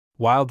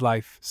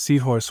Wildlife,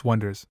 Seahorse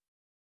wonders.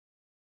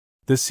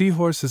 The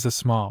seahorse is a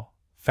small,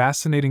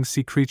 fascinating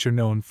sea creature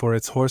known for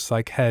its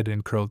horse-like head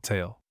and curled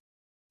tail.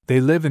 They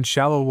live in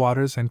shallow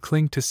waters and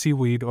cling to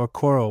seaweed or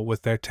coral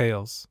with their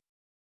tails.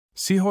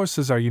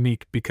 Seahorses are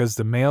unique because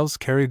the males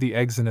carry the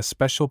eggs in a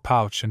special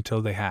pouch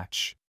until they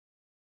hatch.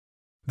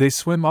 They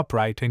swim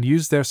upright and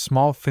use their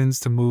small fins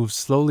to move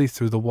slowly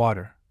through the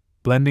water,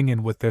 blending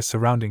in with their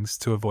surroundings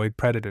to avoid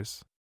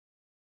predators.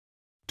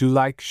 Do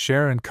like,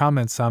 share, and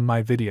comments on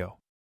my video.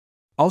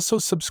 Also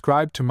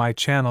subscribe to my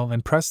channel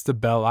and press the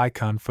bell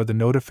icon for the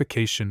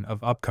notification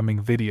of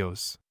upcoming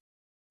videos.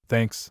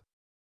 Thanks.